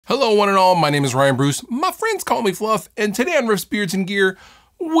Hello one and all, my name is Ryan Bruce. My friends call me Fluff, and today on Riffs, Beards, and Gear,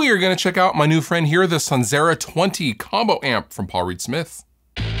 we are going to check out my new friend here, the Sonzera 20 combo amp from Paul Reed Smith.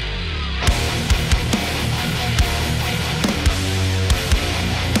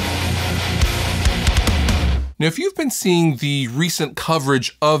 Now, if you've been seeing the recent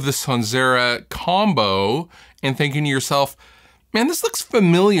coverage of the Sonzera combo and thinking to yourself, man, this looks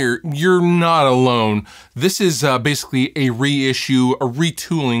familiar, you're not alone. This is basically a reissue, a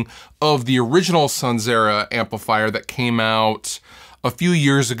retooling of the original Sonzera amplifier that came out a few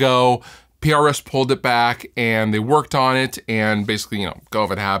years ago. PRS pulled it back and they worked on it and basically,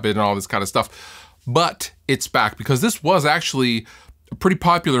 COVID happened and all this kind of stuff. But it's back because this was actually a pretty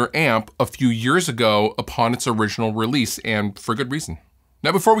popular amp a few years ago upon its original release, and for good reason.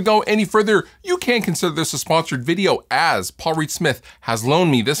 Now, before we go any further, you can consider this a sponsored video, as Paul Reed Smith has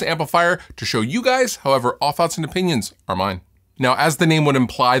loaned me this amplifier to show you guys. However, all thoughts and opinions are mine. Now, as the name would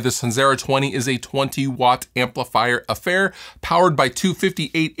imply, the Sonzera 20 is a 20-watt amplifier affair powered by two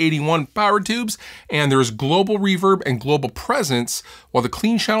 5881 power tubes, and there's global reverb and global presence, while the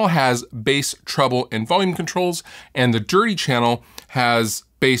clean channel has bass, treble, and volume controls, and the dirty channel has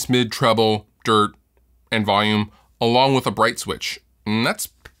bass, mid, treble, dirt, and volume, along with a bright switch. And that's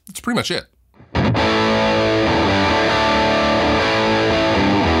pretty much it.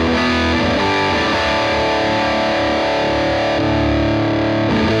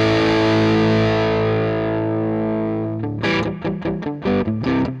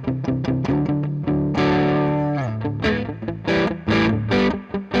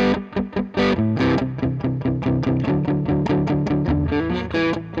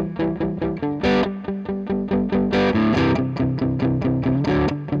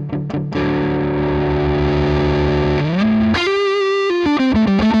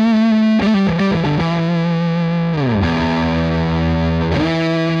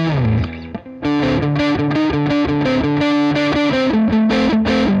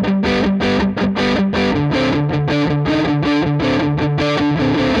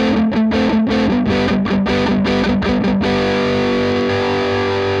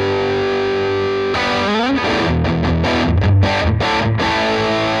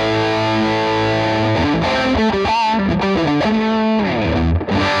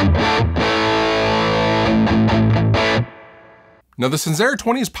 Now, the Sonzera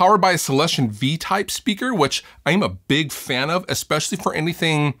 20 is powered by a Celestion V-Type speaker, which I am a big fan of, especially for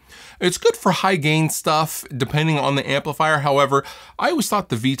anything. It's good for high gain stuff, depending on the amplifier. However, I always thought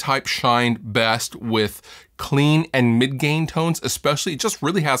the V-Type shined best with clean and mid-gain tones, especially. It just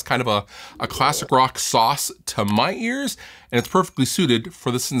really has kind of a classic rock sauce to my ears, and it's perfectly suited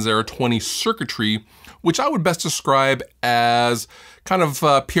for the Sonzera 20 circuitry, which I would best describe as kind of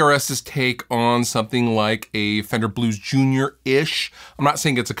PRS's take on something like a Fender Blues Junior-ish. I'm not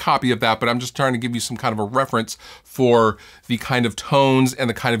saying it's a copy of that, but I'm just trying to give you some kind of a reference for the kind of tones and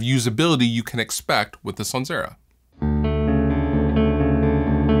the kind of usability you can expect with the Sonzera.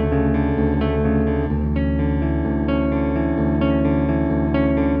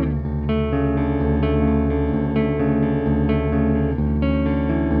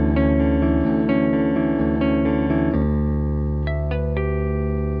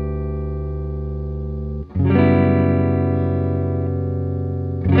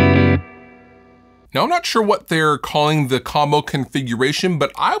 Now, I'm not sure what they're calling the combo configuration,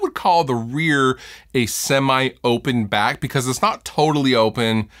 but I would call the rear a semi-open back because it's not totally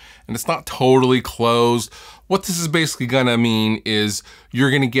open and it's not totally closed. What this is basically gonna mean is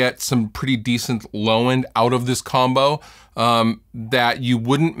you're gonna get some pretty decent low end out of this combo that you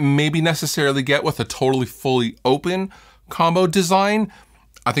wouldn't maybe necessarily get with a totally fully open combo design.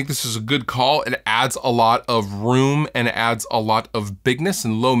 I think this is a good call. It adds a lot of room and it adds a lot of bigness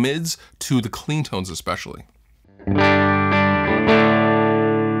and low mids to the clean tones especially.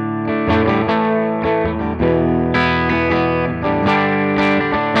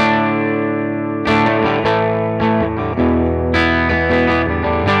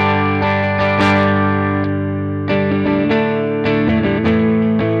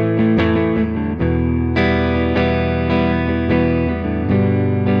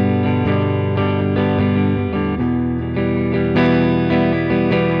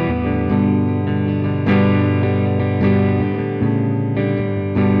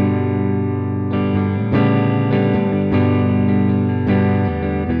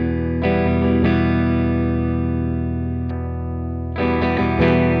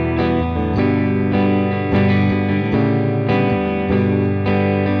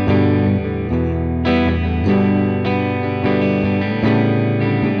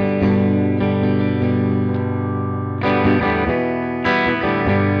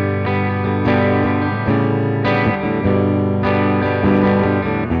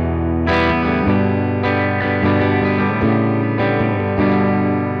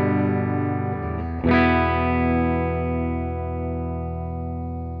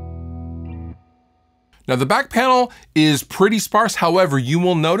 Now the back panel is pretty sparse. However, you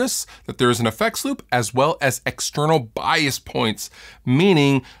will notice that there is an effects loop as well as external bias points,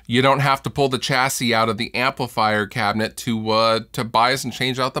 meaning you don't have to pull the chassis out of the amplifier cabinet to bias and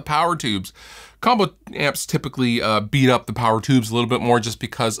change out the power tubes. Combo amps typically beat up the power tubes a little bit more just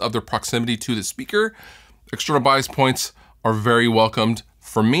because of their proximity to the speaker. External bias points are very welcomed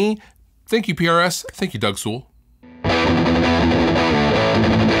for me. Thank you, PRS. Thank you, Doug Sewell.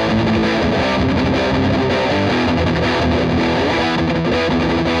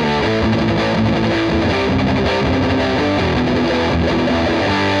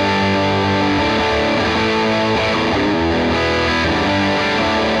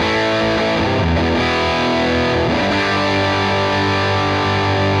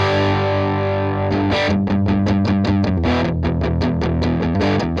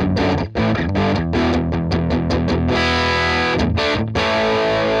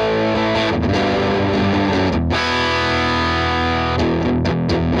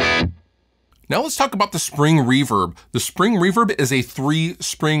 Now let's talk about the Spring Reverb. The Spring Reverb is a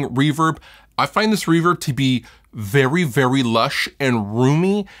 3-spring reverb. I find this reverb to be very, very lush and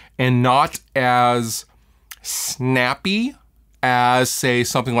roomy and not as snappy as, say,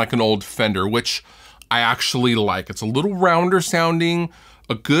 something like an old Fender, which I actually like. It's a little rounder sounding,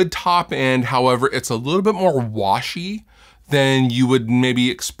 a good top end. However, it's a little bit more washy than you would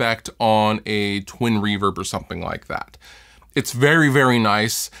maybe expect on a twin reverb or something like that. It's very, very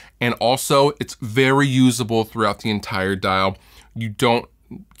nice. And also it's very usable throughout the entire dial. You don't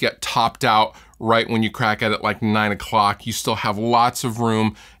get topped out right when you crack at it like 9 o'clock. You still have lots of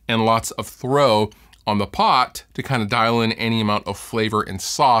room and lots of throw on the pot to kind of dial in any amount of flavor and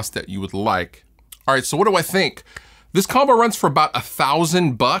sauce that you would like. All right, so what do I think? This combo runs for about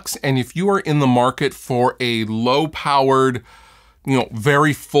 $1,000, and if you are in the market for a low-powered,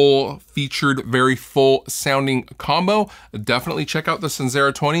 very full featured, very full sounding combo, definitely check out the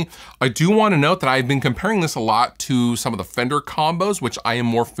Sonzera 20. I do want to note that I've been comparing this a lot to some of the Fender combos, which I am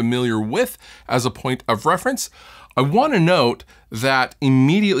more familiar with as a point of reference. I want to note that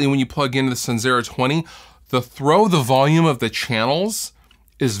immediately when you plug into the Sonzera 20, the volume of the channels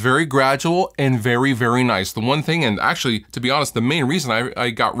is very gradual and very, very nice. The one thing, and actually, to be honest, the main reason I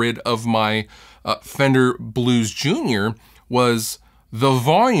got rid of my Fender Blues Junior was the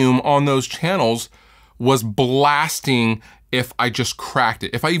volume on those channels was blasting if I just cracked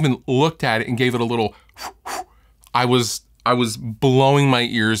it. If I even looked at it and gave it a little, I was blowing my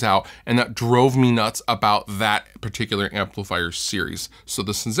ears out, and that drove me nuts about that particular amplifier series. So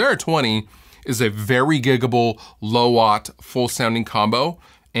the Sonzera 20 is a very giggable, low-watt, full-sounding combo,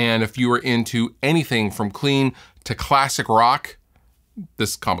 and if you are into anything from clean to classic rock,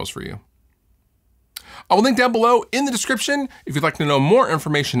 this combo's for you. I will link down below in the description if you'd like to know more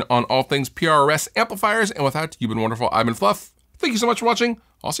information on all things PRS amplifiers. And with that, you've been wonderful. I've been Fluff. Thank you so much for watching.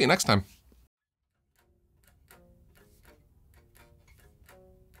 I'll see you next time.